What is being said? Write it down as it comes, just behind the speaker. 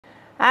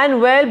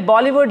And well,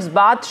 Bollywood's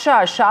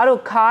Baadshah Shah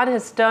Rukh Khan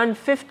has turned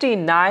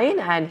 59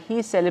 and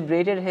he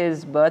celebrated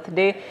his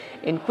birthday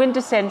in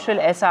quintessential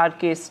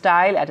SRK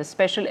style at a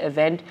special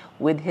event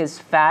with his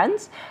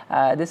fans.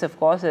 This, of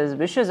course, as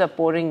wishes are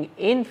pouring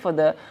in for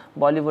the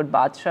Bollywood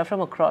Baadshah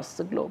from across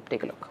the globe.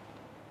 Take a look.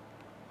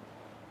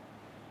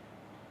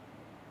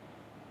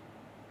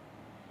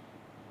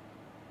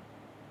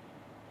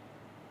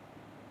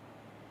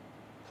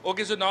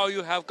 Okay, so now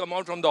you have come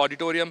out from the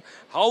auditorium.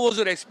 How was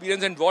your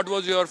experience and what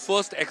was your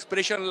first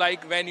expression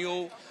like when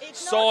you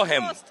saw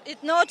him?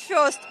 It's not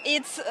first,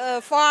 it's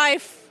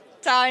 5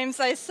 times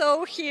I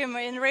saw him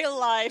in real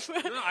life.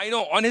 I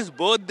know, on his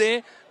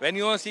birthday, when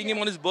you were seeing him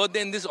on his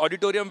birthday in this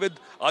auditorium with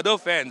other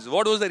fans,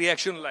 what was the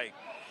reaction like?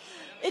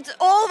 It's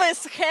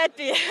always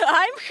happy.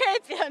 I'm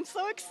happy. I'm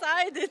so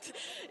excited.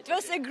 It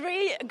was a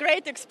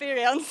great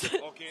experience.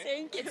 Okay.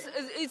 Thank you.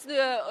 It's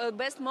the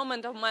best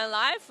moment of my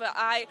life.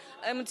 I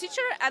am a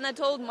teacher and I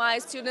told my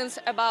students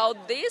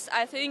about this.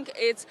 I think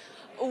it's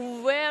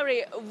a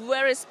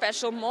very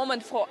special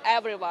moment for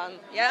everyone.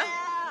 Yeah?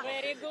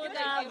 Very good,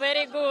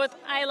 very good.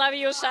 I love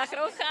you, Shah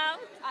Rukh Khan.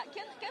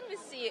 Can we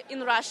see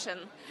in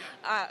Russian?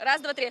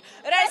 Раз, два, три.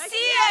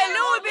 Россия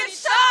любит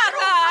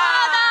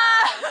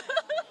Шаха!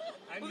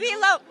 We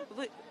love...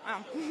 What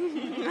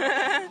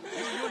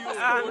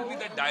would be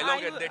the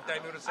dialogue at that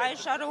time you were saying? I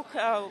Shah Rukh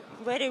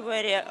very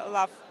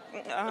love.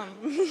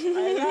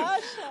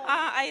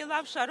 I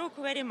love Shah Rukh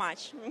very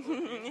much.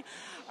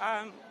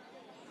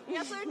 We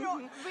are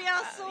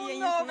so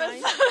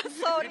nervous.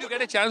 Sorry. Did you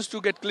get a chance to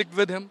get clicked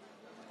with him?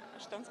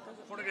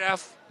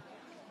 Photograph?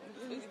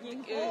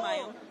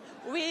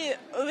 We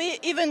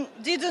even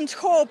didn't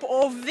hope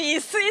of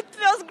this. It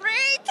was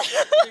great.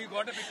 So you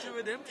got a picture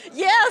with him?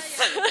 Yes.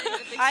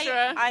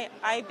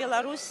 I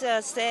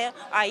Belarus say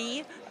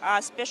I,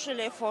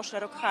 especially for Shah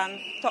Rukh Khan,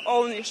 to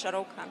only Shah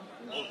Rukh Khan.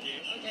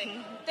 Okay.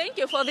 Thank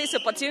you for this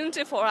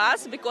opportunity for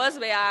us because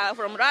we are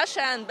from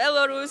Russia and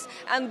Belarus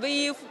and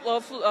we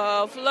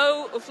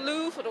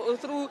flew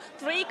through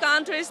 3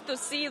 countries to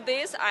see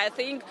this. I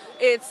think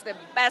it's the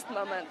best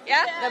moment.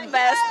 Yeah? The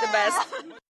best.